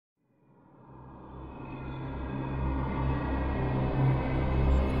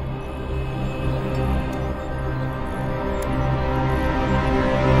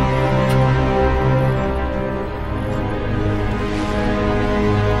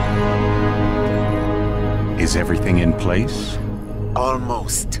Is everything in place?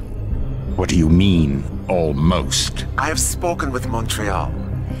 Almost. What do you mean, almost? I have spoken with Montreal.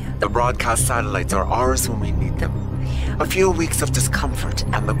 The broadcast satellites are ours when we need them. A few weeks of discomfort,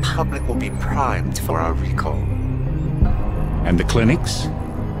 and the public will be primed for our recall. And the clinics?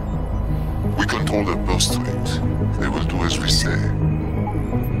 We control their birth rate. They will do as we say.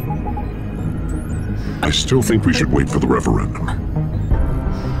 I still think we should wait for the referendum.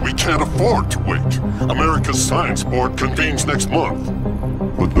 We can't afford to wait. America's Science Board convenes next month.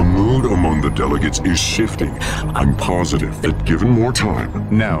 But the mood among the delegates is shifting. I'm positive that given more time...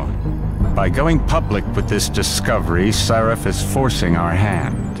 No. By going public with this discovery, Sarif is forcing our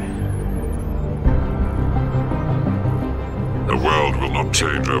hand. The world will not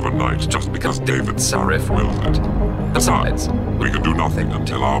change overnight just because David Sarif wills it. Besides, we can do nothing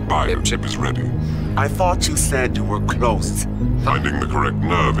until our biochip is ready. I thought you said you were close. Finding the correct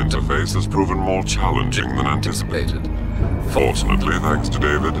nerve interface has proven more challenging than anticipated. Fortunately, thanks to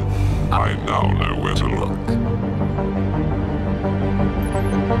David, I now know where to look.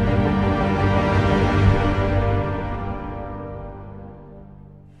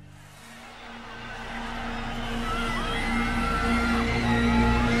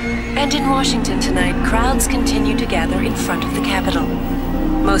 And in Washington tonight, crowds continue to gather in front of the Capitol.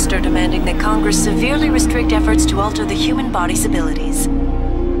 Most are demanding that Congress severely restrict efforts to alter the human body's abilities.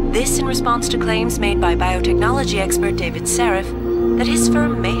 This in response to claims made by biotechnology expert David Sarif that his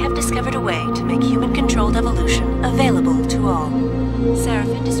firm may have discovered a way to make human-controlled evolution available to all. Sarif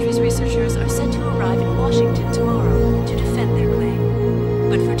Industries researchers are set to arrive in Washington tomorrow to defend their claim.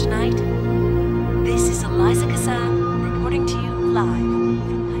 But for tonight, this is Eliza Kassan reporting to you live.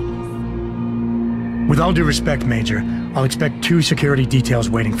 With all due respect, Major, I'll expect 2 security details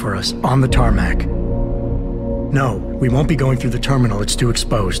waiting for us, on the tarmac. No, we won't be going through the terminal, it's too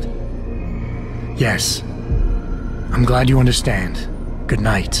exposed. Yes. I'm glad you understand. Good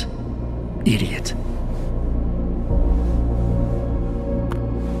night, idiot.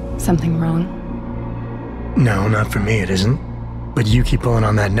 Something wrong? No, not for me it isn't. But you keep pulling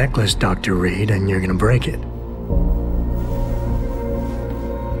on that necklace, Dr. Reed, and you're gonna break it.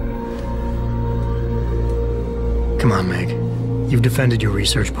 Come on, Meg. You've defended your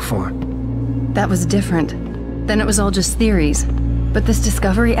research before. That was different. Then it was all just theories. But this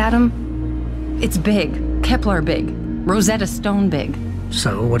discovery, Adam, it's big. Kepler big. Rosetta Stone big.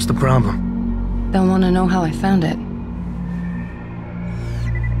 So, what's the problem? They'll want to know how I found it.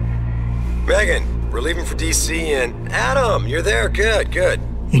 Megan, we're leaving for DC and... Adam, you're there. Good, good.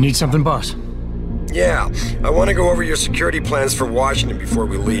 You need something, boss? Yeah, I want to go over your security plans for Washington before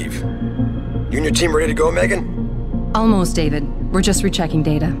we leave. You and your team ready to go, Megan? Almost, David. We're just rechecking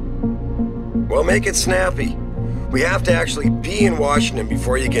data. Well, make it snappy. We have to actually be in Washington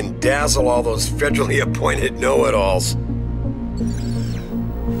before you can dazzle all those federally appointed know-it-alls.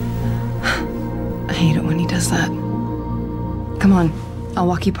 I hate it when he does that. Come on, I'll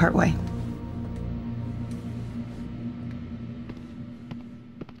walk you part way.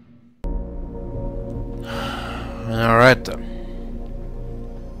 All right then.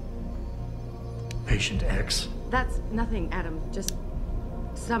 Patient X. That's nothing, Adam. Just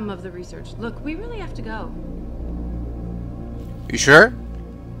some of the research. Look, we really have to go. You sure?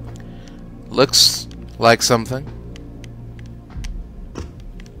 Looks like something.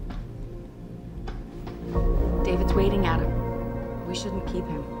 David's waiting, Adam. We shouldn't keep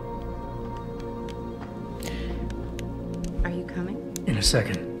him. Are you coming? In a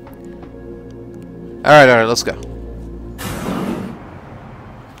second. All right, let's go.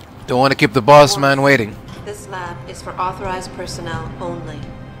 Don't want to keep the boss man waiting. This lab is for authorized personnel only.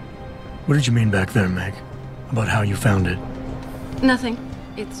 What did you mean back there, Meg? About how you found it? Nothing.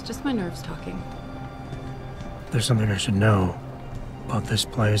 It's just my nerves talking. There's something I should know. About this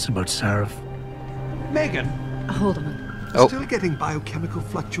place, about Sarif. Megan! Hold on. Oh. Still getting biochemical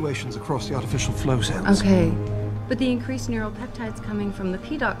fluctuations across the artificial flow cells. Okay. But the increased neural peptides coming from the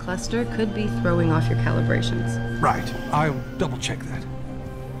PDOT cluster could be throwing off your calibrations. Right. I'll double check that.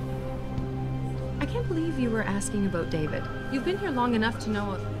 I can't believe you were asking about David. You've been here long enough to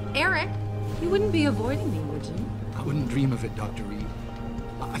know... Eric! You wouldn't be avoiding me, would you? I wouldn't dream of it, Dr. Reed.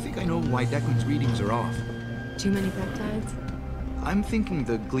 I think I know why Declan's readings are off. Too many peptides? I'm thinking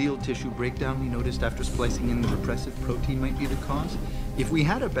the glial tissue breakdown we noticed after splicing in the repressive protein might be the cause. If we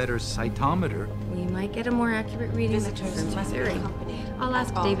had a better cytometer... We might get a more accurate reading that confirms your theory. I'll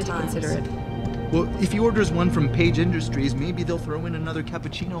ask David to consider it. Well, if he orders one from Page Industries, maybe they'll throw in another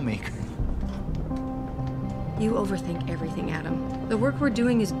cappuccino maker. You overthink everything, Adam. The work we're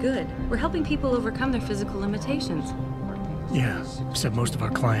doing is good. We're helping people overcome their physical limitations. Yeah, except most of our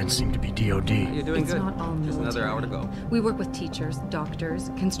clients seem to be DOD. You're doing It's good. not all Just another hour to go. We work with teachers, doctors,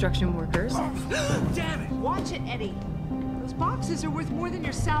 construction workers. Damn it! Watch it, Eddie. Those boxes are worth more than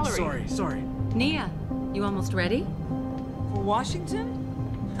your salary. Sorry. Nia, you almost ready? For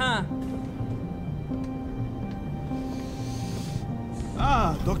Washington? Huh.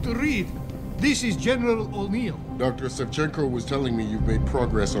 Ah, Dr. Reed. This is General O'Neill. Dr. Sevchenko was telling me you've made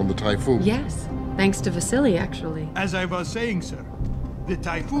progress on the Typhoon. Yes, thanks to Vasily, actually. As I was saying, sir, the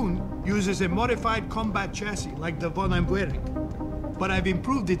Typhoon uses a modified combat chassis like the one I'm wearing. But I've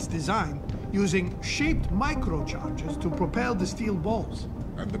improved its design using shaped microcharges to propel the steel balls.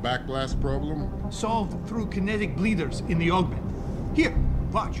 And the backblast problem? Solved through kinetic bleeders in the augment. Here,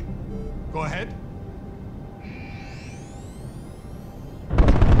 watch. Go ahead.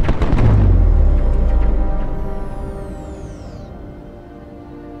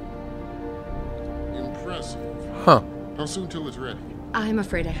 Huh. How soon till it's ready? I'm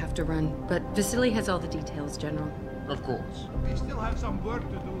afraid I have to run, but Vasily has all the details, General. Of course. We still have some work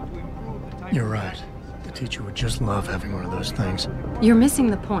to do to improve the type. You're right. The teacher would just love having one of those things. You're missing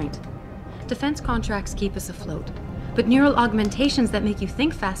the point. Defense contracts keep us afloat, but neural augmentations that make you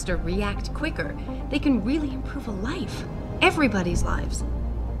think faster, react quicker, they can really improve a life. Everybody's lives.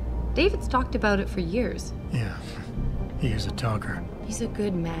 David's talked about it for years. Yeah, he is a talker. He's a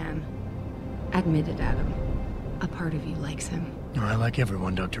good man. Admit it, Adam. A part of you likes him. Oh, I like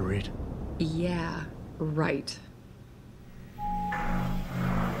everyone, Dr. Reed. Yeah, right.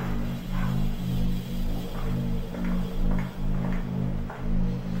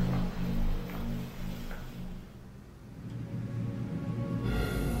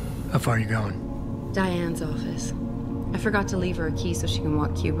 How far are you going? Diane's office. I forgot to leave her a key so she can walk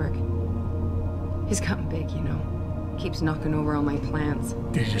Kubrick. He's gotten big, you know. Keeps knocking over all my plants.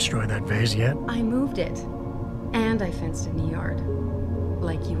 Did you destroy that vase yet? I moved it. And I fenced in the yard.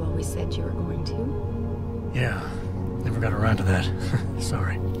 Like you always said you were going to. Yeah, never got around to that.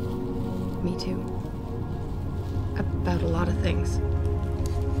 Sorry. Me too. About a lot of things.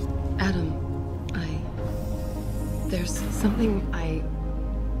 Adam, there's something I...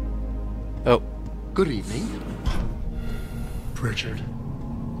 Oh. Good evening. Pritchard.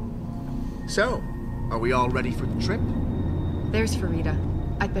 So, are we all ready for the trip? There's Farida.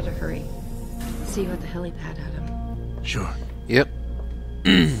 I'd better hurry. See you at the helipad, Adam. Sure. Yep.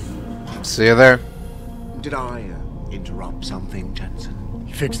 See you there. Did I interrupt something, Jensen?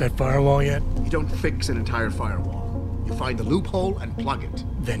 You fixed that firewall yet? You don't fix an entire firewall. You find the loophole and plug it.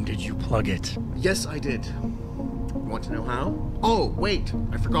 Then did you plug it? Yes, I did. Want to know how? Oh, wait,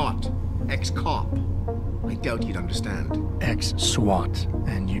 I forgot. Ex-cop. I doubt you'd understand. Ex-SWAT,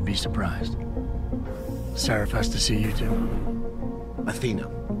 and you'd be surprised. Sarif has to see you too. Athena.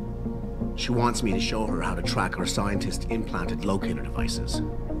 She wants me to show her how to track her scientist-implanted locator devices.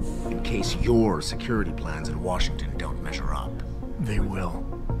 In case your security plans in Washington don't measure up. They will.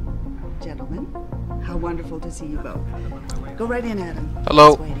 Gentlemen, how wonderful to see you both. Go right in, Adam.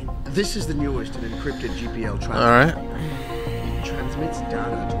 Hello. This is the newest and encrypted GPL tracking. All right. It transmits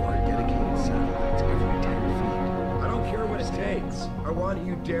data to our dedicated satellites every 10 feet. I don't care what it takes. I want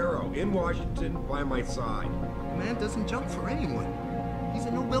you, Darrow, in Washington, by my side. The man doesn't jump for anyone. He's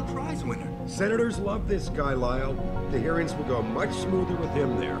a Nobel Prize winner. Senators love this guy, Lyle. The hearings will go much smoother with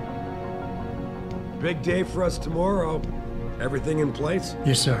him there. Big day for us tomorrow. Everything in place?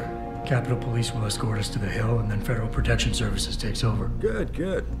 Yes, sir. Capitol Police will escort us to the Hill, and then Federal Protection Services takes over. Good,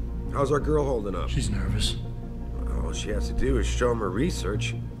 good. How's our girl holding up? She's nervous. All she has to do is show him her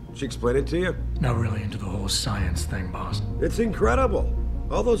research. She explain it to you? Not really into the whole science thing, boss. It's incredible.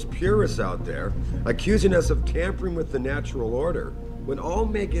 All those purists out there accusing us of tampering with the natural order, when all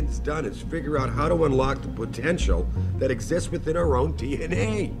Megan's done is figure out how to unlock the potential that exists within our own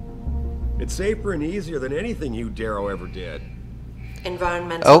DNA. It's safer and easier than anything you, Darrow, ever did.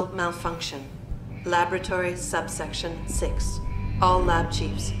 Environmental malfunction. Laboratory subsection 6. All lab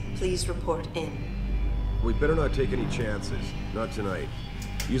chiefs, please report in. We better not take any chances. Not tonight.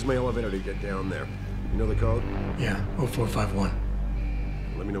 Use my elevator to get down there. You know the code? Yeah, 0451.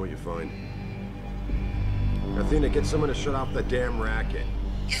 Let me know what you find. Athena, get someone to shut off the damn racket.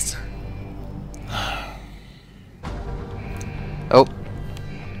 Yes, sir. Oh.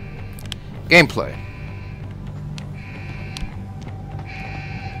 Gameplay.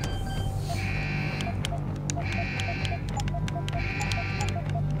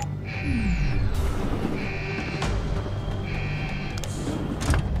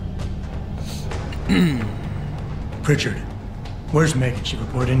 Pritchard, where's Megan? She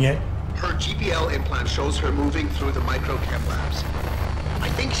report in yet? Her GPL implant shows her moving through the microchem labs. I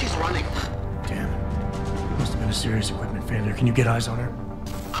think she's running. Damn it. Must have been a serious equipment failure. Can you get eyes on her?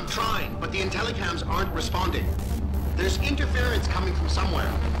 I'm trying, but the intellicams aren't responding. There's interference coming from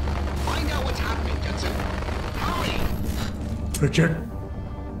somewhere. Find out what's happening, Jensen. Hurry! Richard?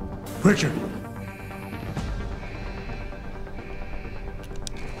 Richard!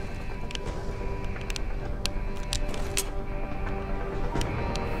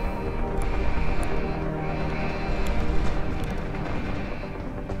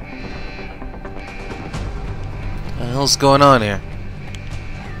 What the hell's going on here?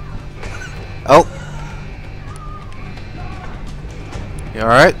 Oh. You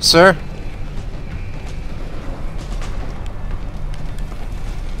alright, sir?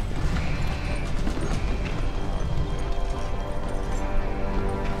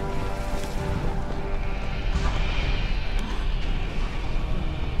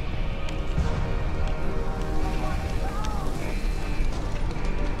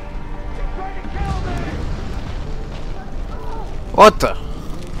 What the?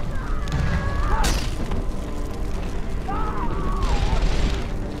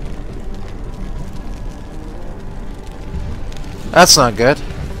 That's not good.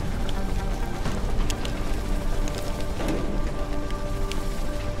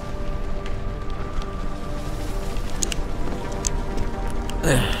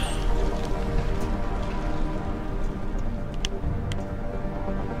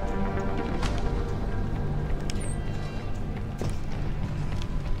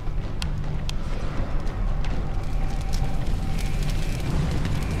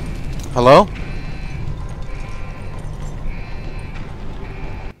 Hello?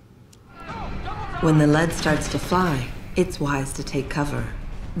 When the lead starts to fly, it's wise to take cover.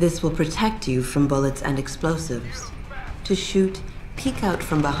 This will protect you from bullets and explosives. To shoot, peek out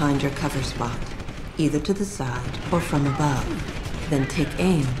from behind your cover spot, either to the side or from above. Then take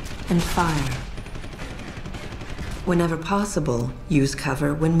aim and fire. Whenever possible, use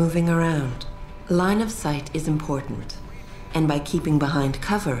cover when moving around. Line of sight is important, and by keeping behind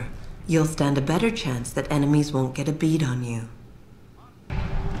cover, you'll stand a better chance that enemies won't get a bead on you.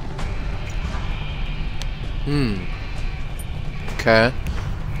 Okay.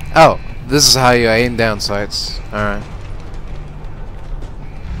 Oh, this is how you aim down sights. Alright.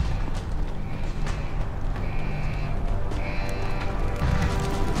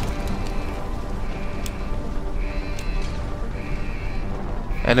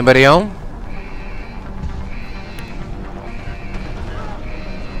 Anybody home?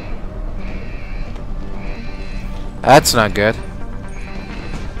 That's not good.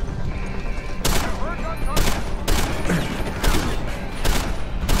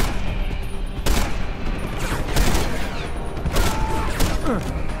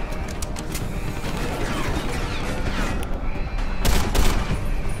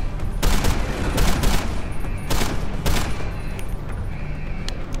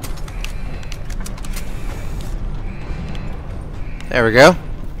 There we go.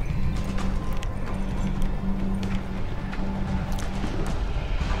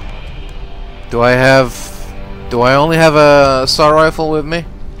 Do I only have a assault rifle with me?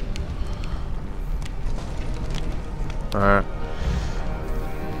 Alright.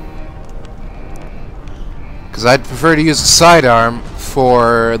 Because I'd prefer to use a sidearm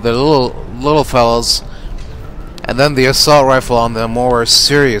for the little fellas, and then the assault rifle on the more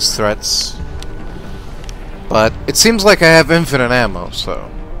serious threats. But it seems like I have infinite ammo, so...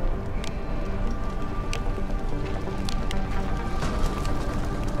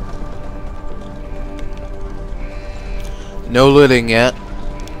 No looting yet.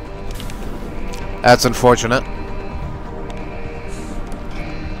 That's unfortunate.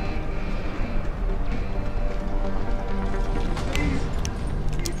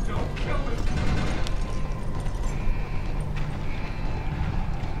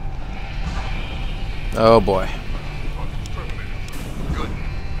 Oh boy. Good.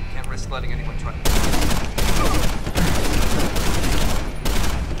 Can't risk letting anyone try.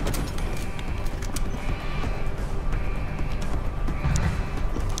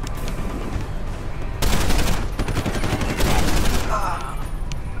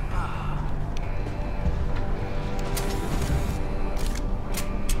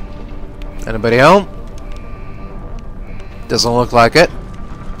 Anybody home? Doesn't look like it.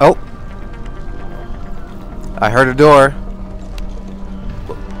 Oh. I heard a door.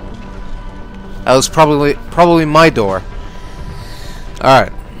 That was probably my door.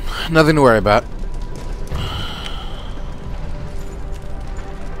 Alright. Nothing to worry about.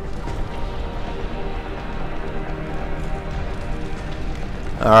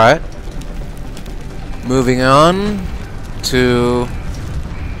 Alright. Moving on to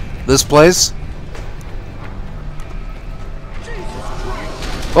this place.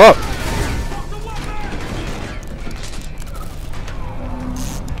 Whoa!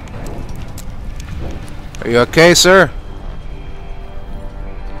 Are you okay, sir?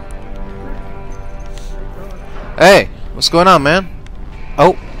 Hey, what's going on, man?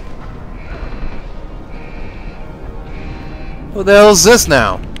 Oh. Who the hell is this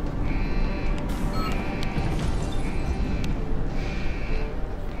now?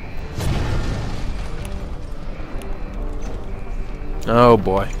 Oh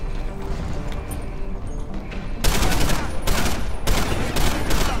boy.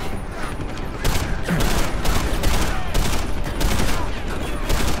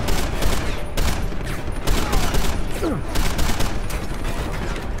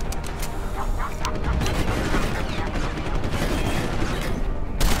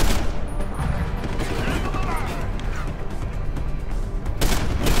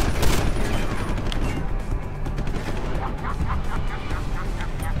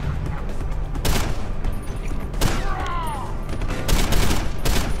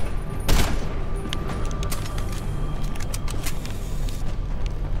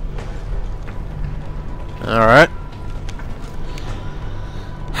 Alright.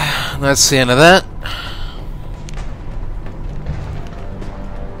 That's the end of that.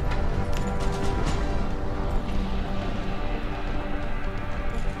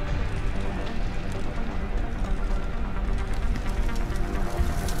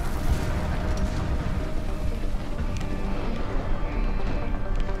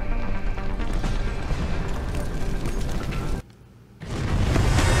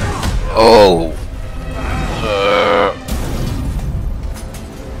 Oh.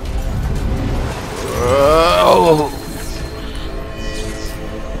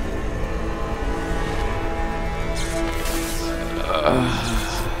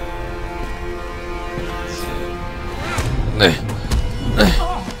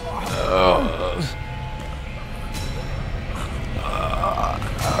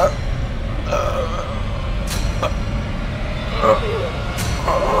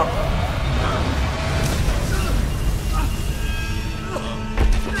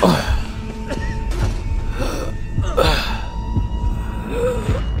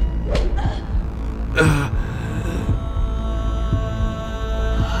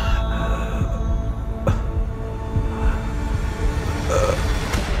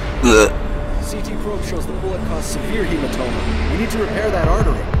 CT probe shows the bullet caused severe hematoma. We need to repair that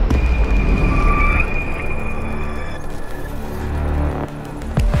artery.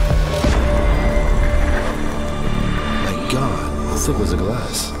 My God, how thick was the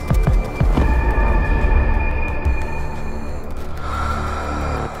glass?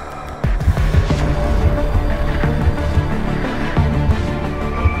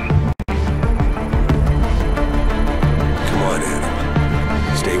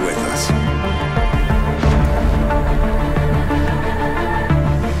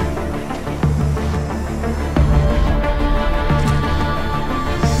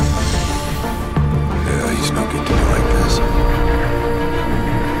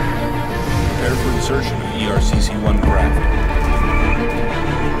 Insertion of ERCC-1 craft.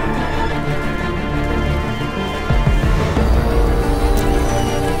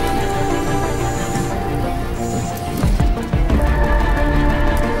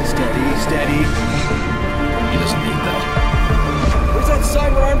 Steady. He doesn't need that. Where's that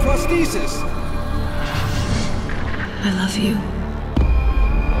cyber arm prosthesis? I love you.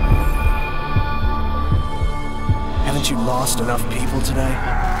 Haven't you lost enough people today?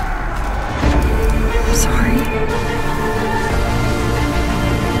 I'm sorry.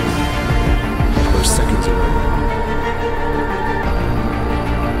 Those seconds away.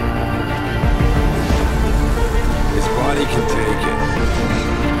 His body can take it.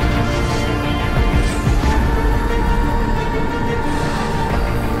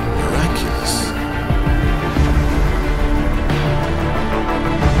 Miraculous.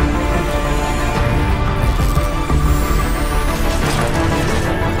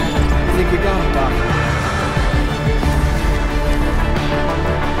 I think we got him, Doc.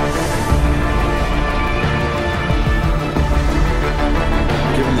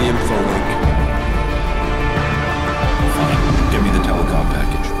 Give him the info link. Fine. Give me the telecom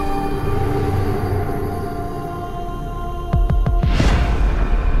package.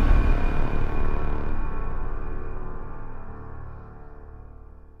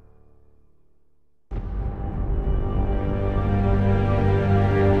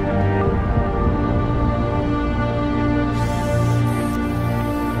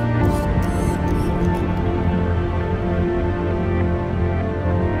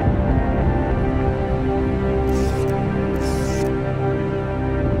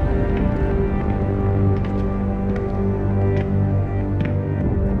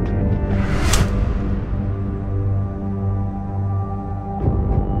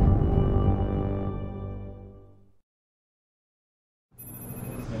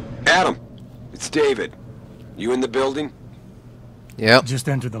 Adam, it's David. You in the building? Yep. Just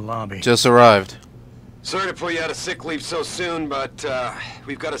entered the lobby. Just arrived. Sorry to pull you out of sick leave so soon, but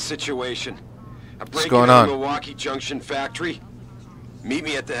we've got a situation. A What's break-in going in on? the Milwaukee Junction factory. Meet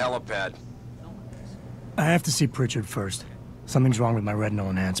me at the helipad. I have to see Pritchard first. Something's wrong with my retinal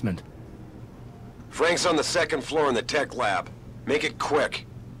enhancement. Frank's on the second floor in the tech lab. Make it quick.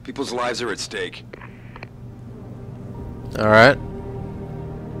 People's lives are at stake. Alright.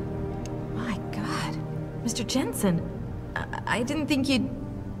 My God. Mr. Jensen, I didn't think you'd...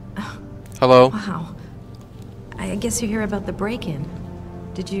 Hello. Wow. I guess you hear about the break-in.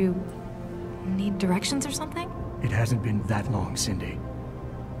 Did you need directions or something? It hasn't been that long, Cindy.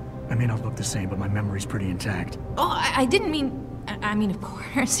 I may not look the same, but my memory's pretty intact. Oh, I didn't mean... I mean, of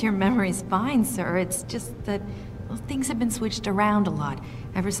course, your memory's fine, sir. It's just that, well, things have been switched around a lot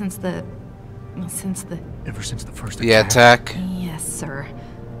ever since the... Well, Ever since the first attack? Yes, sir.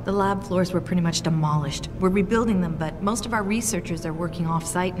 The lab floors were pretty much demolished. We're rebuilding them, but most of our researchers are working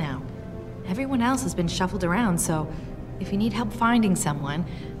off-site now. Everyone else has been shuffled around, so if you need help finding someone...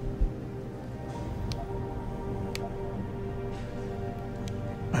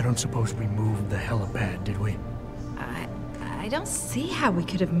 I don't suppose we moved the helipad, did we? I don't see how we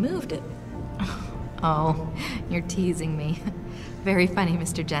could have moved it. Oh, you're teasing me. Very funny,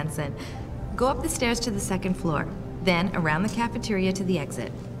 Mr. Jensen. Go up the stairs to the second floor, then around the cafeteria to the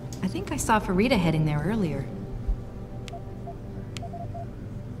exit. I think I saw Farida heading there earlier.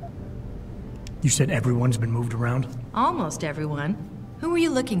 You said everyone's been moved around? Almost everyone. Who were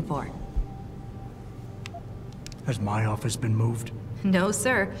you looking for? Has my office been moved? No,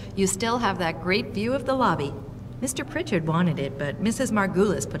 sir. You still have that great view of the lobby. Mr. Pritchard wanted it, but Mrs.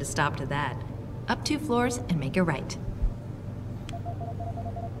 Margulis put a stop to that. Up 2 floors and make a right.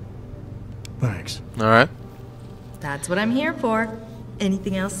 Thanks. Alright. That's what I'm here for.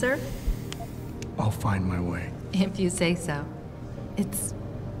 Anything else, sir? I'll find my way. If you say so.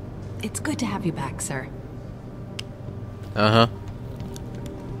 It's good to have you back, sir. Uh-huh.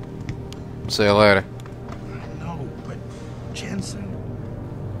 See you later. No, but Jensen,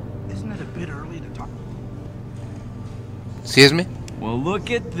 isn't it a bit early to talk? Excuse me? Well, look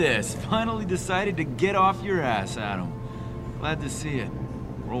at this. Finally decided to get off your ass, Adam. Glad to see it.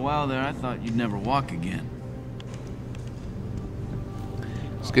 For a while there, I thought you'd never walk again.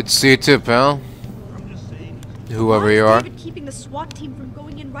 It's good to see you too, pal. Whoever you are. David keeping the SWAT team from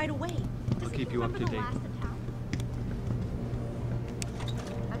going in right away. I'll keep you up to date.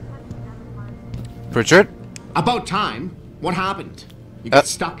 Pritchard? About time. What happened? You got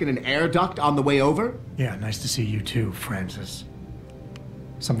stuck in an air duct on the way over? Yeah, nice to see you too, Francis.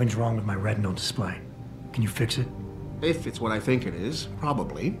 Something's wrong with my retinal display. Can you fix it? If it's what I think it is,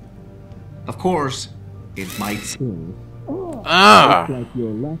 probably. Of course, it might seem. Ah! Looks like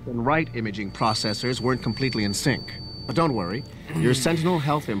your left and right imaging processors weren't completely in sync. But don't worry, your Sentinel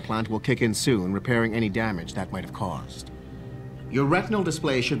health implant will kick in soon, repairing any damage that might have caused. Your retinal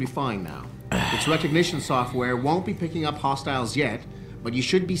display should be fine now. Its recognition software won't be picking up hostiles yet, but you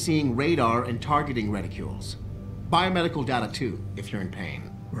should be seeing radar and targeting reticules. Biomedical data too, if you're in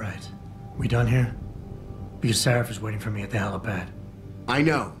pain. Right. We done here? Because Sarif is waiting for me at the helipad. I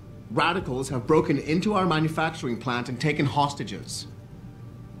know. Radicals have broken into our manufacturing plant and taken hostages.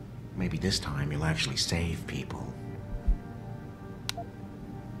 Maybe this time you'll actually save people.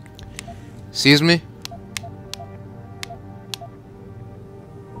 Excuse me?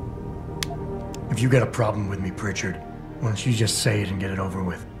 If you got a problem with me, Pritchard, why don't you just say it and get it over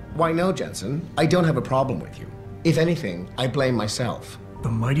with? Why no, Jensen? I don't have a problem with you. If anything, I blame myself. The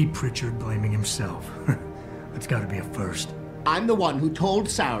mighty Pritchard blaming himself. That's gotta be a first. I'm the one who told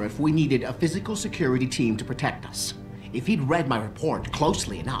Sarif we needed a physical security team to protect us. If he'd read my report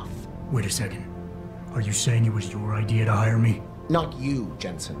closely enough... Wait a second. Are you saying it was your idea to hire me? Not you,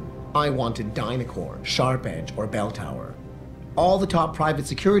 Jensen. I wanted Dynacore, Sharp Edge, or Bell Tower. All the top private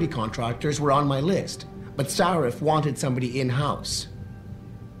security contractors were on my list, but Sarif wanted somebody in-house.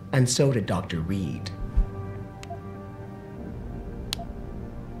 And so did Dr. Reed.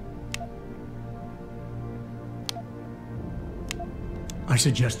 I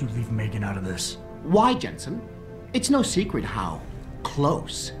suggest you leave Megan out of this. Why, Jensen? It's no secret how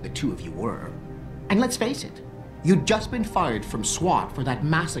close the two of you were. And let's face it, you'd just been fired from SWAT for that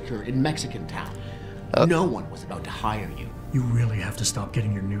massacre in Mexican town. No one was about to hire you. You really have to stop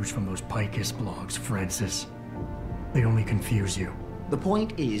getting your news from those Picus blogs, Francis. They only confuse you. The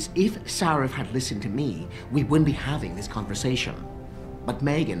point is, if Sarif had listened to me, we wouldn't be having this conversation. But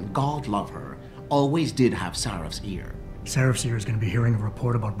Megan, God love her, always did have Sarif's ear. Sarif's ear is going to be hearing a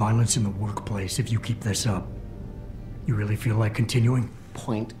report about violence in the workplace if you keep this up. You really feel like continuing?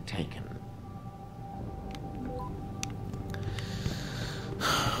 Point taken.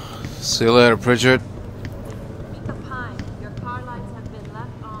 See you later, Pritchard. Your car lights have been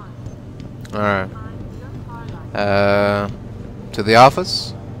left on. Alright. To the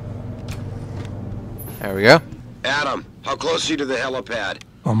office? There we go. Adam, how close are you to the helipad?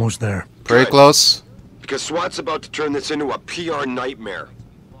 Almost there. Pretty close. Because SWAT's about to turn this into a PR nightmare.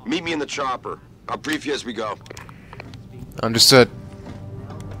 Meet me in the chopper. I'll brief you as we go. Understood.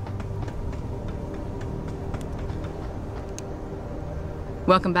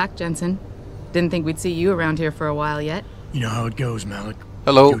 Welcome back, Jensen. Didn't think we'd see you around here for a while yet. You know how it goes, Malik.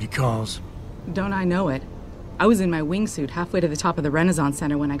 Hello. Duty calls. Don't I know it? I was in my wingsuit halfway to the top of the Renaissance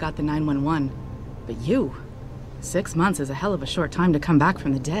Center when I got the 911. But you... 6 months is a hell of a short time to come back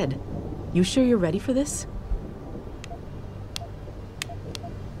from the dead. You sure you're ready for this?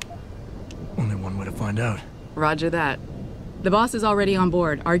 Only one way to find out. Roger that. The boss is already on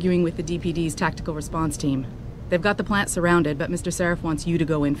board, arguing with the DPD's tactical response team. They've got the plant surrounded, but Mr. Sarif wants you to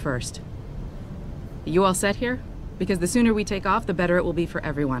go in first. Are you all set here? Because the sooner we take off, the better it will be for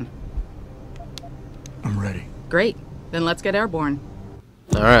everyone. I'm ready. Great. Then let's get airborne.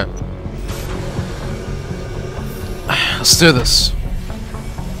 Alright. Let's do this.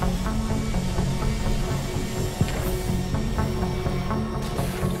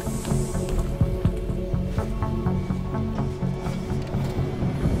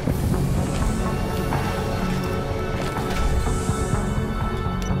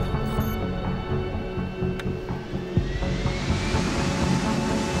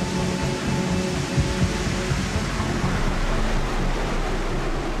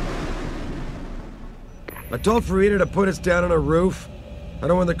 I told Farida to put us down on a roof. I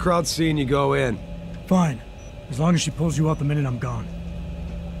don't want the crowd seeing you go in. Fine. As long as she pulls you out the minute I'm gone.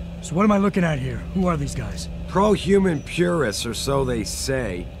 So what am I looking at here? Who are these guys? Pro-human purists, or so they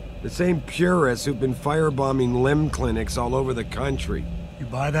say. The same purists who've been firebombing limb clinics all over the country. You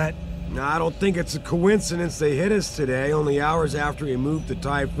buy that? No, I don't think it's a coincidence they hit us today, only hours after we moved the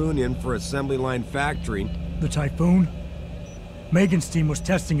Typhoon in for assembly line factory. The Typhoon? Megan's team was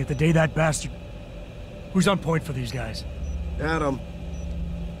testing it the day that bastard... Who's on point for these guys? Adam.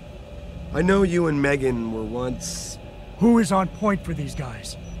 I know you and Megan were once... Who is on point for these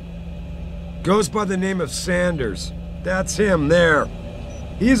guys? Goes by the name of Sanders. That's him, there.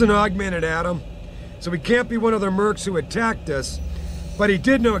 He's an augmented Adam, so he can't be one of the mercs who attacked us, but he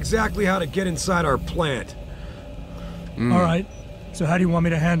did know exactly how to get inside our plant. Alright, so how do you want me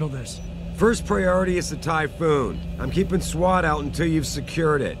to handle this? First priority is the Typhoon. I'm keeping SWAT out until you've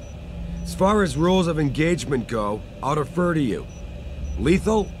secured it. As far as rules of engagement go, I'll defer to you.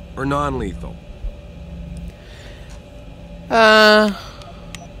 Lethal or non-lethal? I'm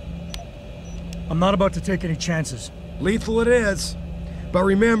not about to take any chances. Lethal it is. But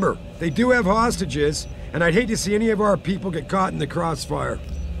remember, they do have hostages, and I'd hate to see any of our people get caught in the crossfire.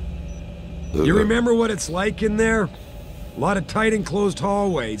 You remember what it's like in there? A lot of tight enclosed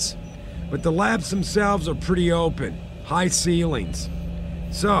hallways, but the labs themselves are pretty open, high ceilings.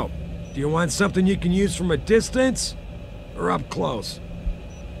 So, do you want something you can use from a distance, or up close?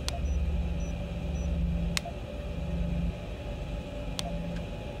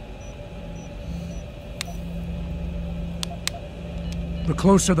 The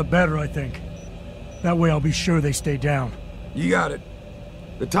closer the better, I think. That way I'll be sure they stay down. You got it.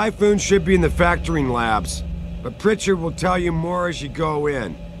 The Typhoon should be in the factoring labs, but Pritchard will tell you more as you go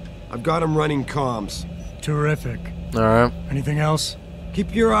in. I've got him running comms. Terrific. Alright. Anything else?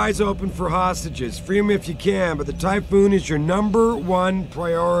 Keep your eyes open for hostages. Free them if you can, but the Typhoon is your #1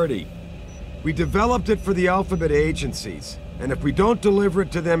 priority. We developed it for the Alphabet agencies, and if we don't deliver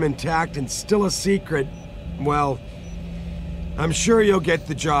it to them intact and still a secret, well, I'm sure you'll get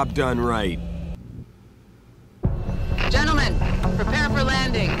the job done right. Gentlemen, prepare for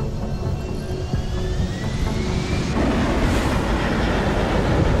landing.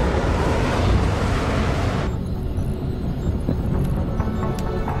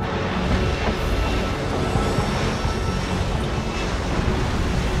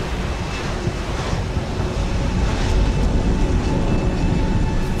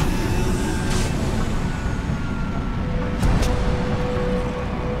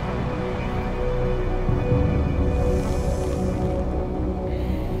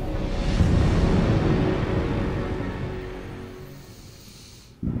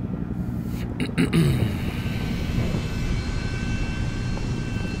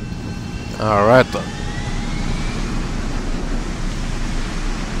 Alright then.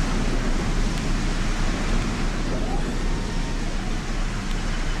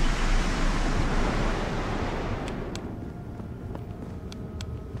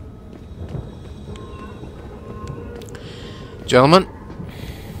 Gentlemen?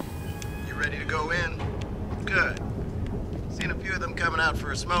 You ready to go in? Good. Seen a few of them coming out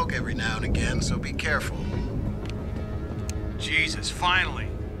for a smoke every now and again, so be careful. Jesus, finally.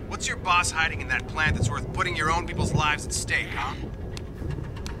 What's your boss hiding in that plant that's worth putting your own people's lives at stake, huh?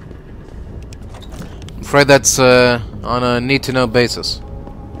 I'm afraid that's on a need-to-know basis.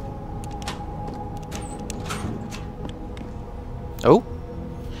 Oh?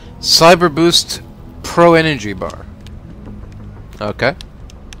 Cyber Boost Pro Energy Bar. Okay.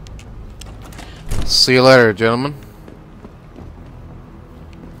 See you later, gentlemen.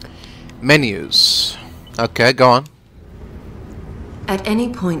 Menus. Okay, go on. At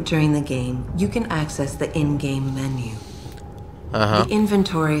any point during the game, you can access the in-game menu. The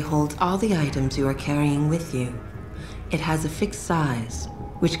inventory holds all the items you are carrying with you. It has a fixed size,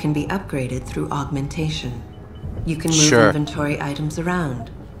 which can be upgraded through augmentation. You can move inventory items around,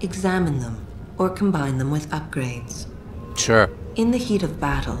 examine them, or combine them with upgrades. Sure. In the heat of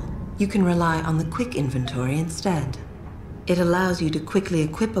battle, you can rely on the quick inventory instead. It allows you to quickly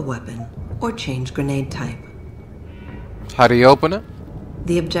equip a weapon or change grenade type. How do you open it?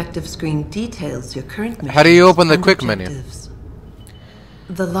 The objective screen details your current missions. How do you open the quick menu?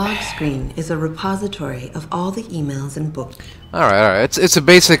 The log screen is a repository of all the emails and books. Alright. It's a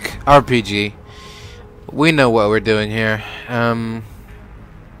basic RPG. We know what we're doing here.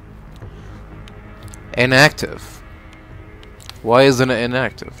 Inactive. Why isn't it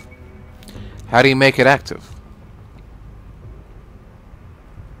inactive? How do you make it active?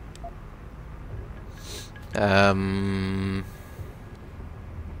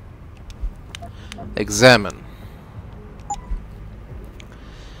 Examine.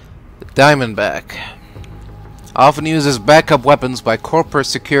 The Diamondback. Often used as backup weapons by corporate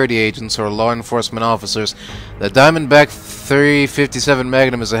security agents or law enforcement officers, the Diamondback 357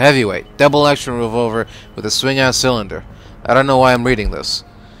 Magnum is a heavyweight, double-action revolver with a swing-out cylinder. I don't know why I'm reading this.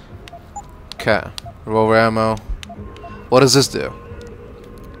 Okay. Revolver ammo. What does this do?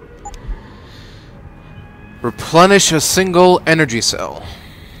 Replenish a single energy cell.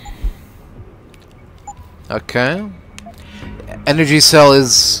 Okay. Energy cell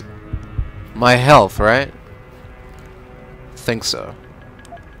is my health, right? Think so.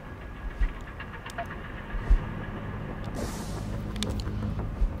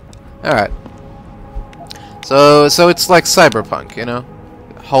 Alright. So it's like Cyberpunk, you know?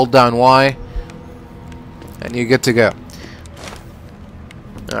 Hold down Y and you get to go.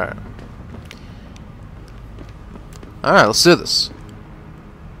 Alright. Alright, let's do this.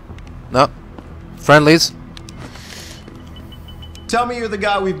 No. Friendlies? Tell me you're the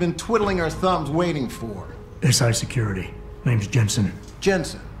guy we've been twiddling our thumbs waiting for. SI Security. Name's Jensen.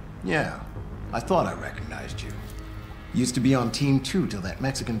 Jensen. Yeah. I thought I recognized you. Used to be on Team 2 till that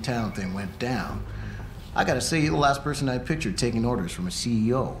Mexican town thing went down. I gotta say, you're the last person I pictured taking orders from a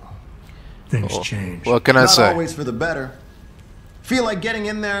CEO. Things change. What can I say? Not always for the better. Feel like getting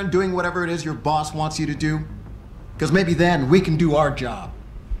in there and doing whatever it is your boss wants you to do? Because maybe then we can do our job.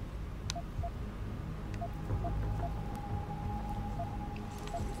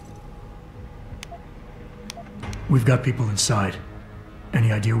 We've got people inside.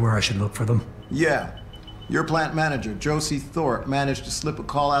 Any idea where I should look for them? Yeah. Your plant manager, Josie Thorpe, managed to slip a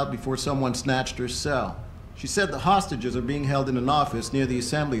call out before someone snatched her cell. She said the hostages are being held in an office near the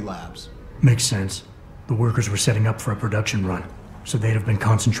assembly labs. Makes sense. The workers were setting up for a production run, so they'd have been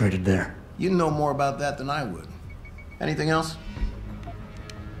concentrated there. You know more about that than I would. Anything else?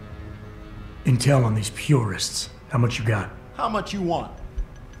 Intel on these purists. How much you got? How much you want?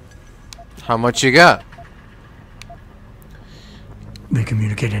 How much you got? They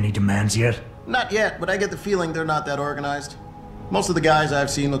communicate any demands yet? Not yet, but I get the feeling they're not that organized. Most of the guys I've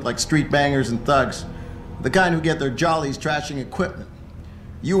seen look like street bangers and thugs. The kind who get their jollies trashing equipment.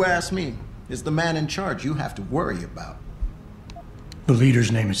 You ask me, it's the man in charge you have to worry about. The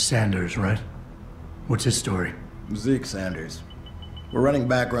leader's name is Sanders, right? What's his story? Zeke Sanders. We're running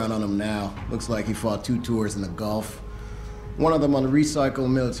background on him now. Looks like he fought 2 tours in the Gulf. One of them on a recycled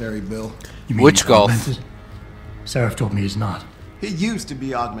military bill. You mean which Gulf? Sarif told me he's not. He used to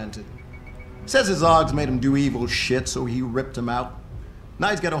be augmented. Says his Augs made him do evil shit, so he ripped him out. Now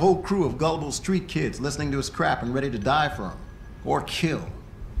he's got a whole crew of gullible street kids listening to his crap and ready to die for him. Or kill.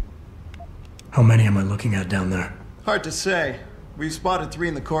 How many am I looking at down there? Hard to say. We've spotted 3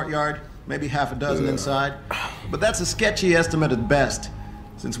 in the courtyard, maybe half a dozen inside. But that's a sketchy estimate at best,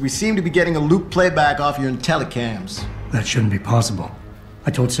 since we seem to be getting a loop playback off your telecams. That shouldn't be possible. I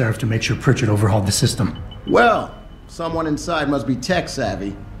told Sarif to make sure Pritchard overhauled the system. Well, someone inside must be tech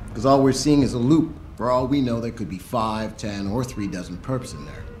savvy, because all we're seeing is a loop. For all we know, there could be 5, 10, or 3 dozen perps in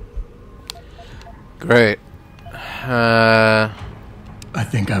there. Great. I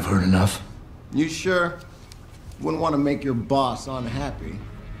think I've heard enough. You sure? Wouldn't want to make your boss unhappy.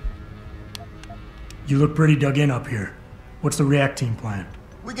 You look pretty dug in up here. What's the react team plan?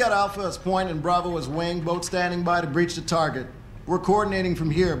 We got Alpha as point and Bravo as wing, both standing by to breach the target. We're coordinating from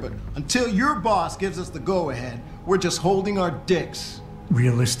here, but until your boss gives us the go-ahead, we're just holding our dicks.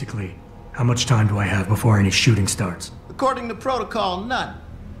 Realistically, how much time do I have before any shooting starts? According to protocol, none.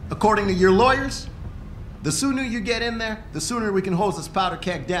 According to your lawyers, the sooner you get in there, the sooner we can hose this powder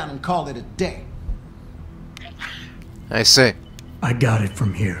keg down and call it a day. I see. I got it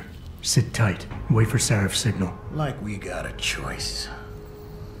from here. Sit tight. Wait for Sarif's signal. Like we got a choice.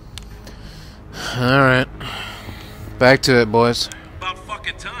 Alright. Back to it, boys. About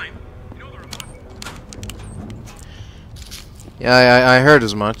fucking time. Yeah, I heard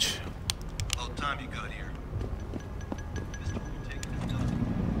as much. About time you got here.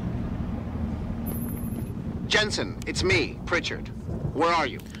 Jensen, it's me, Pritchard. Where are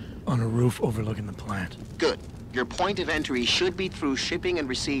you? On a roof overlooking the plant. Good. Your point of entry should be through shipping and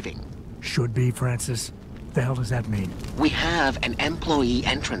receiving. Should be, Francis. The hell does that mean? We have an employee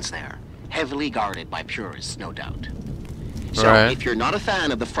entrance there, heavily guarded by purists, no doubt. So, right. If you're not a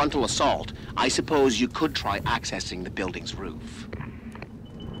fan of the frontal assault, I suppose you could try accessing the building's roof.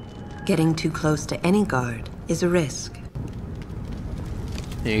 Getting too close to any guard is a risk.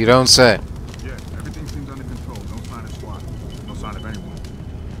 You don't say. Yeah, everything seems under control. No sign of SWAT. No sign of anyone.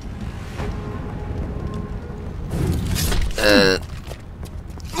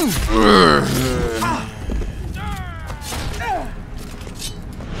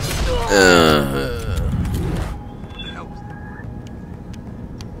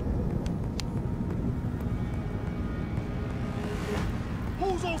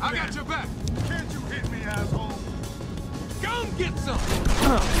 Who's over I there? got your back. Can't you hit me, asshole? Come get some.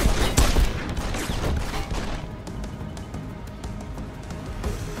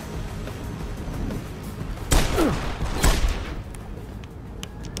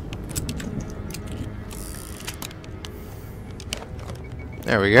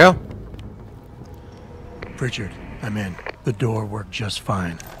 There we go. Pritchard, I'm in. The door worked just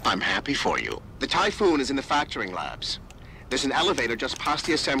fine. I'm happy for you. The Typhoon is in the factoring labs. There's an elevator just past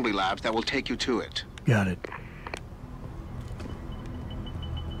the assembly labs that will take you to it. Got it.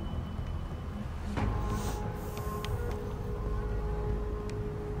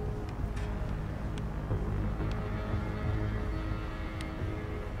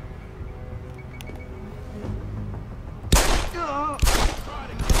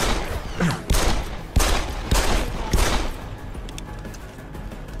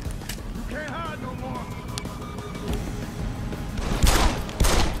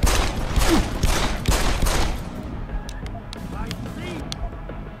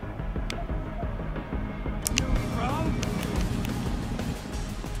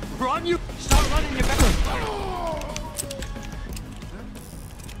 Run, you! Start running, you better!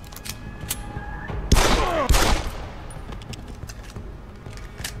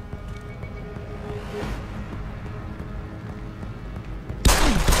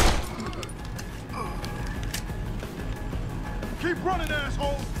 Keep running,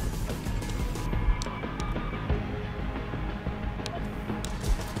 asshole!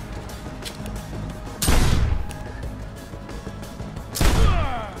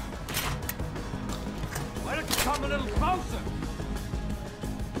 Why don't you come a little closer?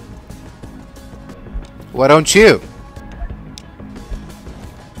 Why don't you?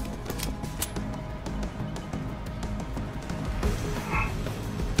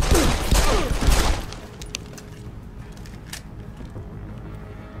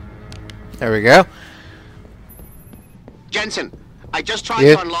 There we go. Jensen, I just tried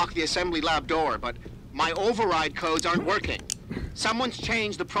Yeah. to unlock the assembly lab door, but my override codes aren't working. Someone's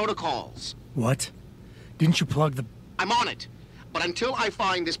changed the protocols. What? Didn't you plug the... I'm on it. But until I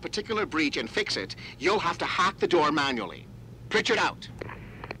find this particular breach and fix it, you'll have to hack the door manually. Pritchard out.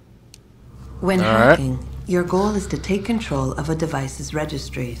 When All right. hacking, your goal is to take control of a device's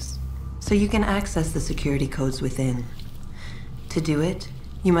registries, so you can access the security codes within. To do it,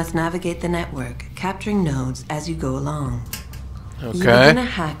 you must navigate the network, capturing nodes as you go along. You begin a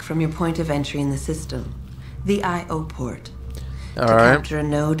hack from your point of entry in the system, the I/O port. To capture a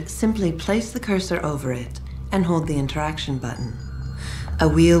node, simply place the cursor over it and hold the interaction button. A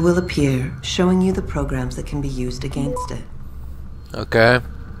wheel will appear, showing you the programs that can be used against it. Okay.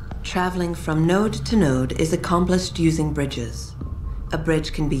 Traveling from node to node is accomplished using bridges. A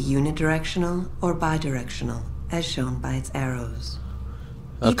bridge can be unidirectional or bidirectional, as shown by its arrows.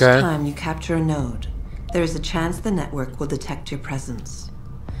 Each time you capture a node, there is a chance the network will detect your presence.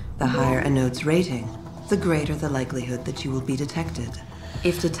 The higher a node's rating, the greater the likelihood that you will be detected.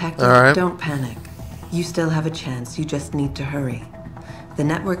 If detected, Alright. don't panic. You still have a chance, you just need to hurry. The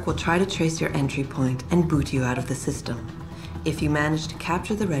network will try to trace your entry point and boot you out of the system. If you manage to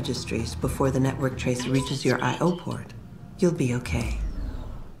capture the registries before the network trace reaches your I/O port, you'll be okay.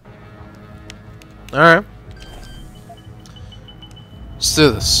 Alright. Let's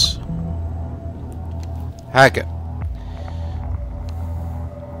do this. Hack it.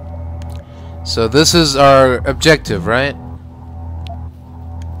 So this is our objective, right?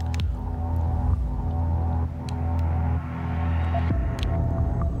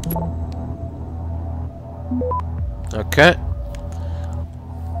 Okay.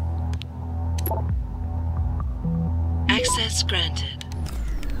 Access granted.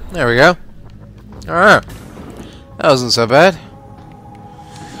 There we go. Alright. That wasn't so bad.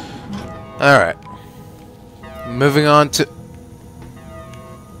 Alright. Moving on to...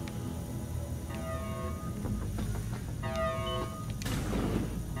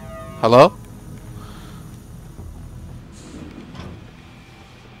 Hello?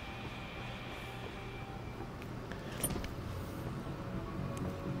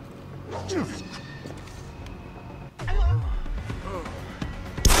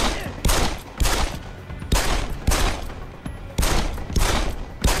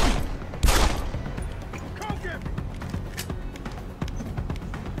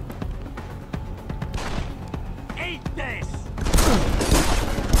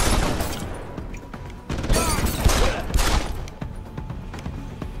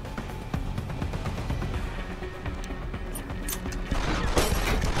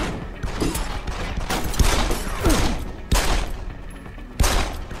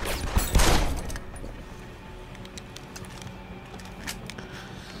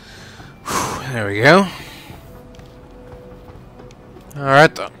 There we go.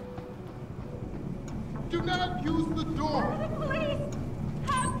 Alright then. Do not use the door! Please!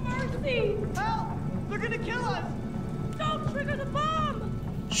 Have mercy! Help! They're gonna kill us! Don't trigger the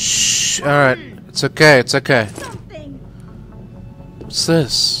bomb! Shh. Alright. It's okay. It's okay. Something! What's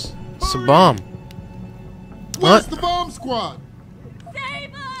this? It's a bomb. Where's What? the bomb squad?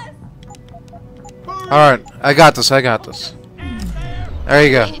 Save us! Alright. I got this. I got this. There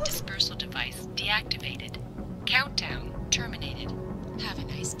you go. Dispersal device deactivated. Countdown terminated. Have a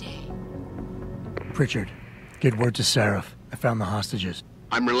nice day. Pritchard, get word to Sarif. I found the hostages.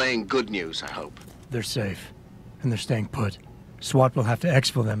 I'm relaying good news, I hope. They're safe. And they're staying put. SWAT will have to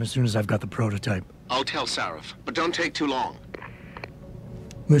exfil them as soon as I've got the prototype. I'll tell Sarif, but don't take too long.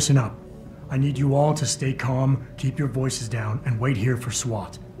 Listen up. I need you all to stay calm, keep your voices down, and wait here for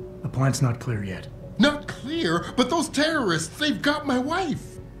SWAT. The plant's not clear yet. Not clear, but those terrorists, they've got my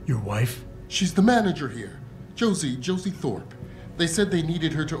wife. Your wife? She's the manager here. Josie Thorpe. They said they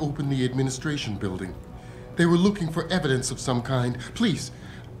needed her to open the administration building. They were looking for evidence of some kind. Please,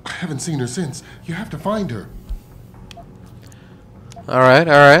 I haven't seen her since. You have to find her. Alright,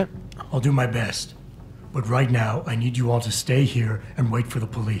 alright. I'll do my best. But right now, I need you all to stay here and wait for the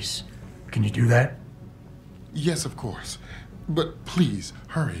police. Can you do that? Yes, of course. But please,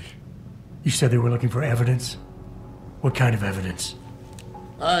 hurry. You said they were looking for evidence? What kind of evidence?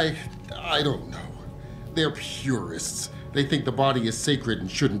 I don't know. They're purists. They think the body is sacred and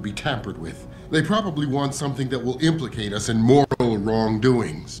shouldn't be tampered with. They probably want something that will implicate us in moral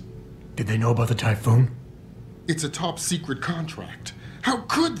wrongdoings. Did they know about the typhoon? It's a top secret contract. How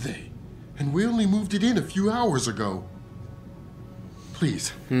could they? And we only moved it in a few hours ago.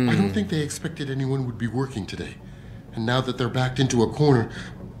 Please, I don't think they expected anyone would be working today. And now that they're backed into a corner,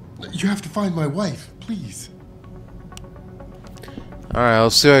 you have to find my wife, please. Alright, I'll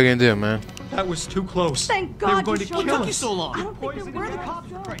see what I can do, man. That was too close. Thank They were God going you to showed kill up. us. So long. I don't think there were the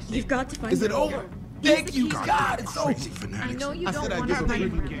cops. You've got to find Is it over? Thank you, God. It's over. I know you I don't said I'd want give to a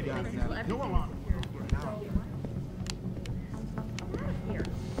find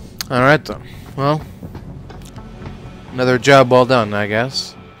Alright then. Well, another job well done, I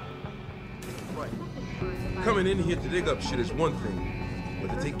guess. Coming in here to dig up shit is one thing,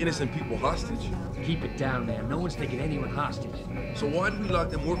 but to take innocent people hostage? Keep it down, man. No one's taking anyone hostage. So why did we lock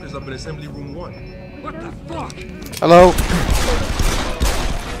them workers up in Assembly Room 1? What the fuck? Hello?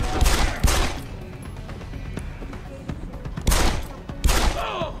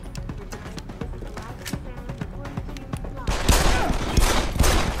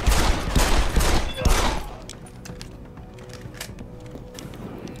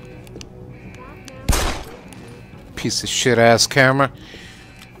 Piece of shit ass camera.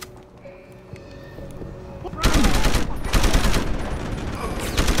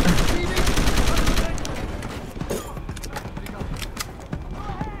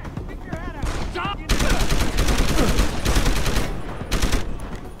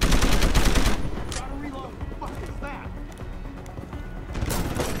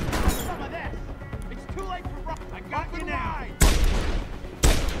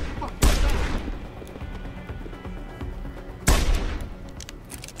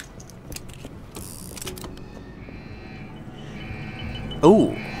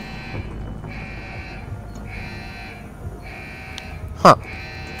 Ooh. Huh.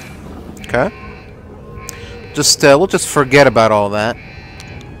 Okay. We'll just forget about all that.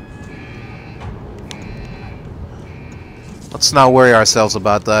 Let's not worry ourselves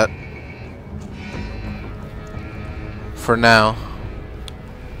about that. For now.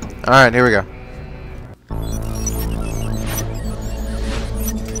 Alright, here we go.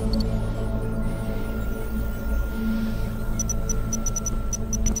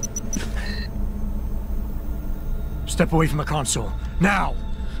 Step away from the console. Now!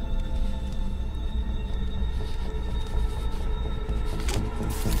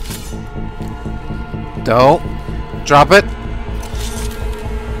 Don't. Drop it.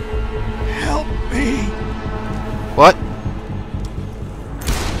 Help me! What?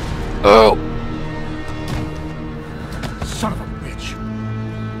 Oh! Son of a bitch.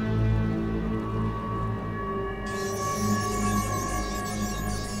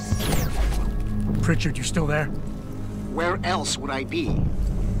 Pritchard, you still there? Where else would I be?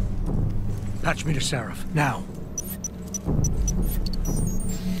 Patch me to Sarif, now.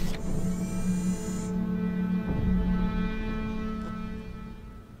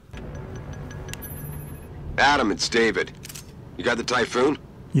 Adam, it's David. You got the Typhoon?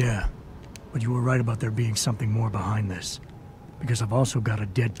 Yeah, but you were right about there being something more behind this. Because I've also got a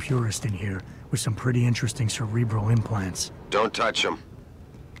dead purist in here with some pretty interesting cerebral implants. Don't touch him.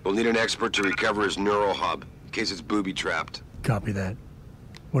 We'll need an expert to recover his neural hub, in case it's booby-trapped. Copy that.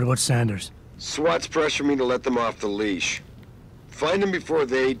 What about Sanders? SWAT's pressure me to let them off the leash. Find them before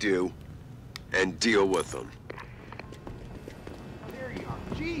they do, and deal with them. There you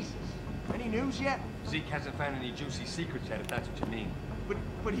are. Jesus. Any news yet? Zeke hasn't found any juicy secrets yet, if that's what you mean.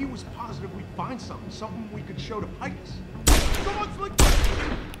 But he was positive we'd find something we could show to Picus. Someone's like...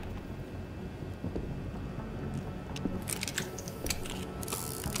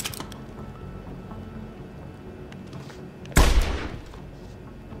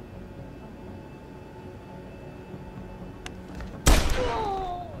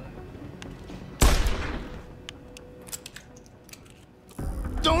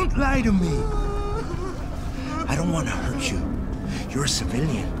 Don't lie to me. I don't want to hurt you. You're a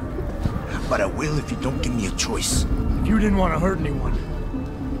civilian. But I will if you don't give me a choice. If you didn't want to hurt anyone,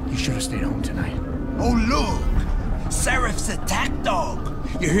 you should have stayed home tonight. Oh, look! Sarif's attack dog.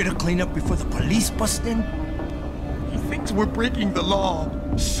 You're here to clean up before the police bust in? He thinks we're breaking the law.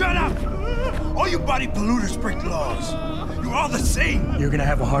 Shut up! All you body polluters break laws. You're all the same. You're gonna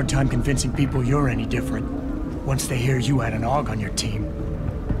have a hard time convincing people you're any different once they hear you had an AUG on your team.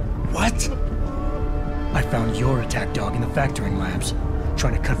 What? I found your attack dog in the factoring labs,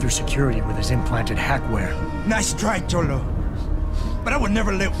 trying to cut through security with his implanted hackware. Nice try, Cholo. But I would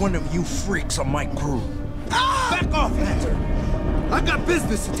never let one of you freaks on my crew. Back off, Hunter. I got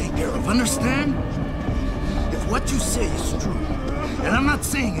business to take care of, understand? If what you say is true, and I'm not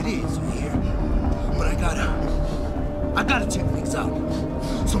saying it is here, but I gotta check things out.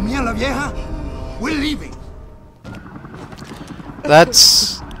 So me and la vieja, we're leaving.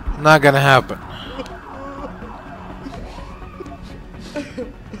 That's not gonna happen.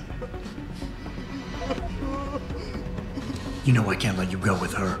 You know I can't let you go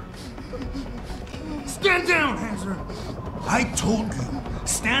with her. Stand down, Hanser! I told you,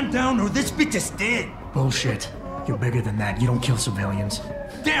 stand down or this bitch is dead. Bullshit. You're bigger than that. You don't kill civilians.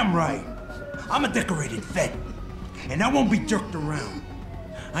 Damn right. I'm a decorated vet, and I won't be jerked around.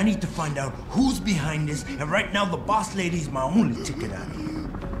 I need to find out who's behind this, and right now the boss lady's my only ticket out of here.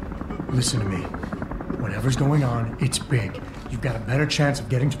 Listen to me. Whatever's going on, it's big. You've got a better chance of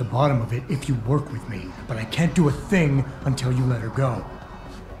getting to the bottom of it if you work with me. But I can't do a thing until you let her go.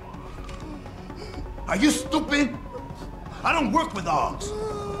 Are you stupid? I don't work with AUGs.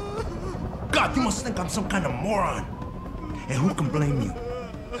 God, you must think I'm some kind of moron. And who can blame you?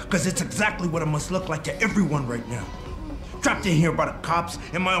 Because it's exactly what it must look like to everyone right now. Trapped in here by the cops,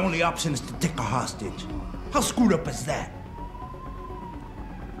 and my only option is to take a hostage. How screwed up is that?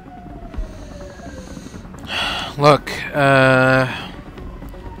 Look,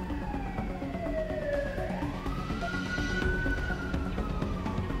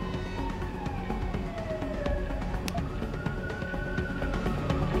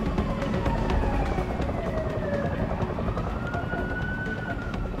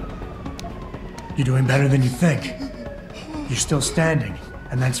 You're doing better than you think. You're still standing,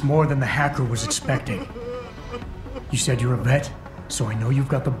 and that's more than the hacker was expecting. You said you're a vet, so I know you've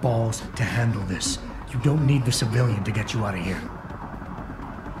got the balls to handle this. You don't need the civilian to get you out of here.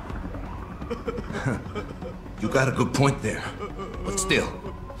 You got a good point there. But still,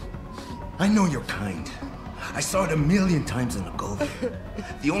 I know you're kind. I saw it a million times in the Gulf.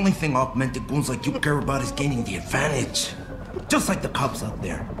 The only thing augmented goons like you care about is gaining the advantage. Just like the cops out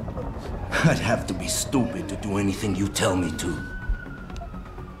there. I'd have to be stupid to do anything you tell me to.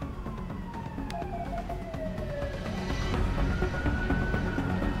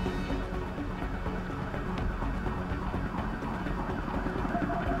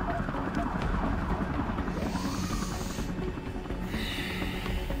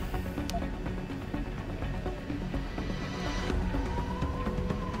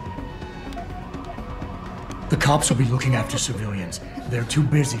 The cops will be looking after civilians. They're too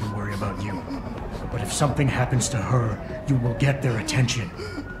busy to worry about you. But if something happens to her, you will get their attention.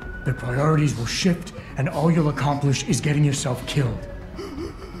 Their priorities will shift, and all you'll accomplish is getting yourself killed.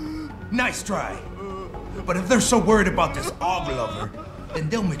 Nice try. But if they're so worried about this Og lover, then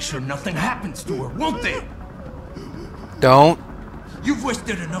they'll make sure nothing happens to her, won't they? Don't. You've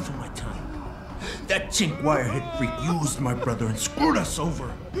wasted enough of my time. That chink wirehead freak used my brother and screwed us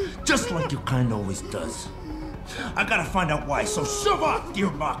over. Just like your kind always does. I gotta find out why, so shove off,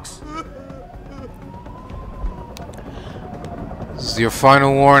 Gearbox! This is your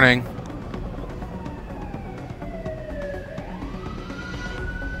final warning.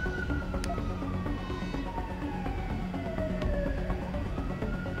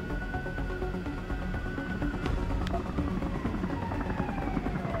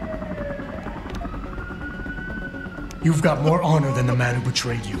 You've got more honor than the man who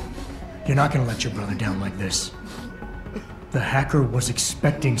betrayed you. You're not gonna let your brother down like this. The hacker was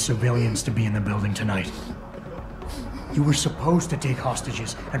expecting civilians to be in the building tonight. You were supposed to take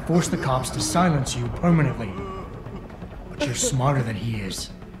hostages and force the cops to silence you permanently. But you're smarter than he is.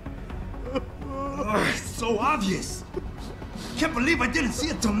 It's so obvious. Can't believe I didn't see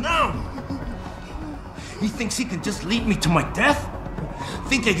it till now. He thinks he can just lead me to my death?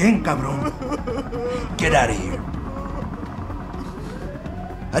 Think again, cabron. Get out of here.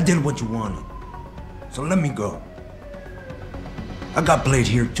 I did what you wanted, so let me go. I got Blade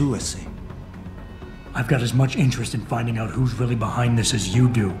here too, I see. I've got as much interest in finding out who's really behind this as you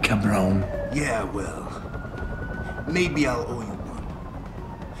do, cabron. Yeah, well, maybe I'll owe you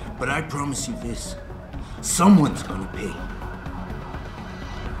one. But I promise you this, someone's gonna pay.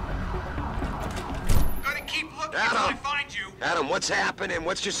 Gonna keep looking until I find you. Adam, what's happening?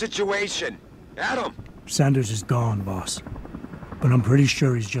 What's your situation? Adam! Sanders is gone, boss. But I'm pretty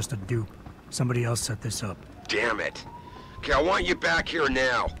sure he's just a dupe. Somebody else set this up. Damn it. Okay, I want you back here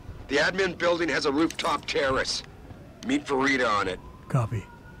now. The admin building has a rooftop terrace. Meet Farida on it. Copy.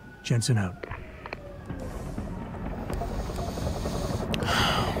 Jensen out.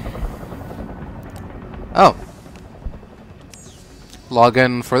 Oh. Log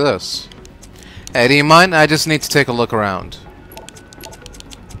in for this. Hey, do you mind? I just need to take a look around.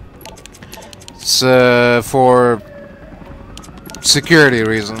 It's for security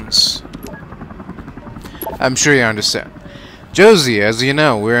reasons. I'm sure you understand. Josie, as you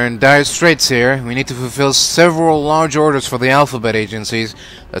know, we're in dire straits here. We need to fulfill several large orders for the alphabet agencies,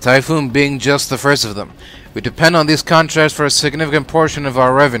 the Typhoon being just the first of them. We depend on these contracts for a significant portion of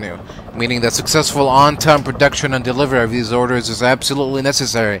our revenue, meaning that successful on-time production and delivery of these orders is absolutely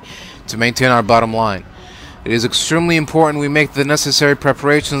necessary to maintain our bottom line. It is extremely important we make the necessary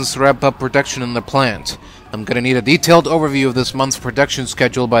preparations to wrap up production in the plant. I'm gonna need a detailed overview of this month's production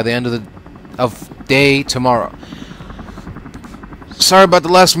schedule by the end of day tomorrow. Sorry about the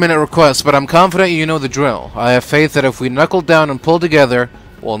last-minute request, but I'm confident you know the drill. I have faith that if we knuckle down and pull together,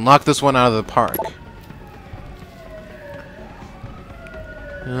 we'll knock this one out of the park.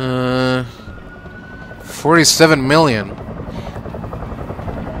 47 million.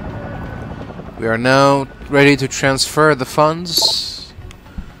 We are now ready to transfer the funds.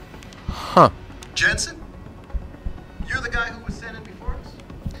 Huh. Jensen? You're the guy who was sent in before us?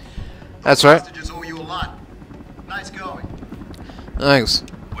 That's right. Hostages owe you a lot. Nice going. Thanks.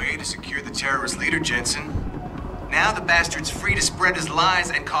 Way to secure the terrorist leader, Jensen. Now the bastard's free to spread his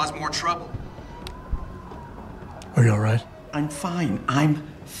lies and cause more trouble. Are you alright? I'm fine. I'm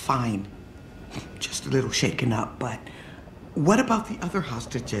fine. Just a little shaken up, but what about the other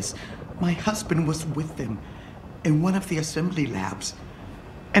hostages? My husband was with them in one of the assembly labs,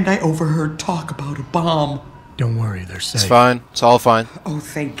 and I overheard talk about a bomb. Don't worry, they're safe. It's fine. It's all fine. Oh,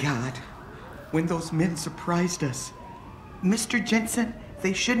 thank God. When those men surprised us, Mr. Jensen,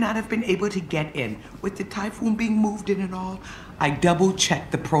 they should not have been able to get in. With the Typhoon being moved in and all, I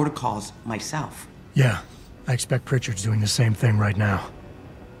double-checked the protocols myself. Yeah, I expect Pritchard's doing the same thing right now.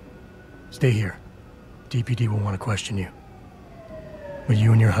 Stay here. DPD will want to question you. But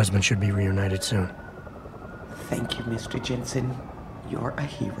you and your husband should be reunited soon. Thank you, Mr. Jensen. You're a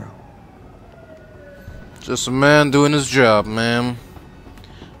hero. Just a man doing his job, ma'am.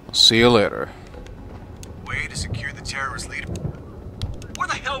 I'll see you later. Way to secure the terrorist leader. Where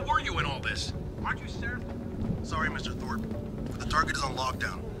the hell were you in all this? Aren't you Sarif? Sorry, Mr. Thorpe. The target is on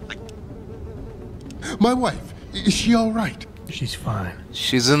lockdown. My wife, is she all right? She's fine.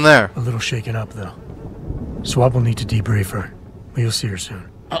 She's in there. A little shaken up, though. Swab will need to debrief her, but you'll see her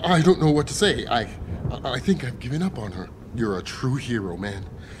soon. I don't know what to say. I think I've given up on her. You're a true hero, man.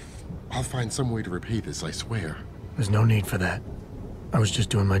 I'll find some way to repay this, I swear. There's no need for that. I was just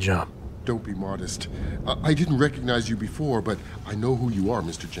doing my job. Don't be modest. I didn't recognize you before, but I know who you are,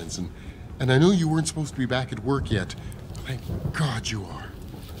 Mr. Jensen. And I know you weren't supposed to be back at work yet. Thank God you are.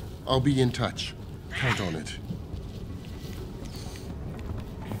 I'll be in touch. Count on it.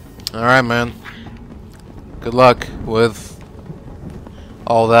 Alright, man. Good luck with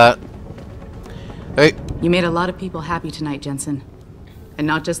all that. Hey. You made a lot of people happy tonight, Jensen. And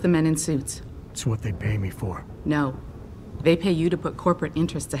not just the men in suits. It's what they pay me for. No. They pay you to put corporate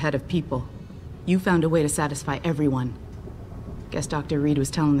interests ahead of people. You found a way to satisfy everyone. Guess Dr. Reed was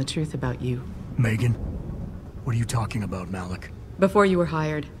telling the truth about you. Megan? What are you talking about, Malik? Before you were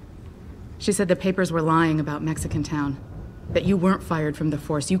hired, she said the papers were lying about Mexican Town. That you weren't fired from the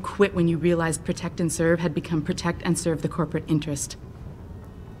force. You quit when you realized Protect and Serve had become Protect and Serve the corporate interest.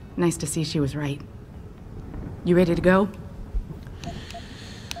 Nice to see she was right. You ready to go?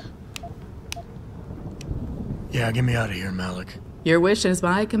 Yeah, get me out of here, Malik. Your wish is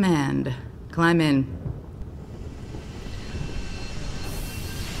my command. Climb in.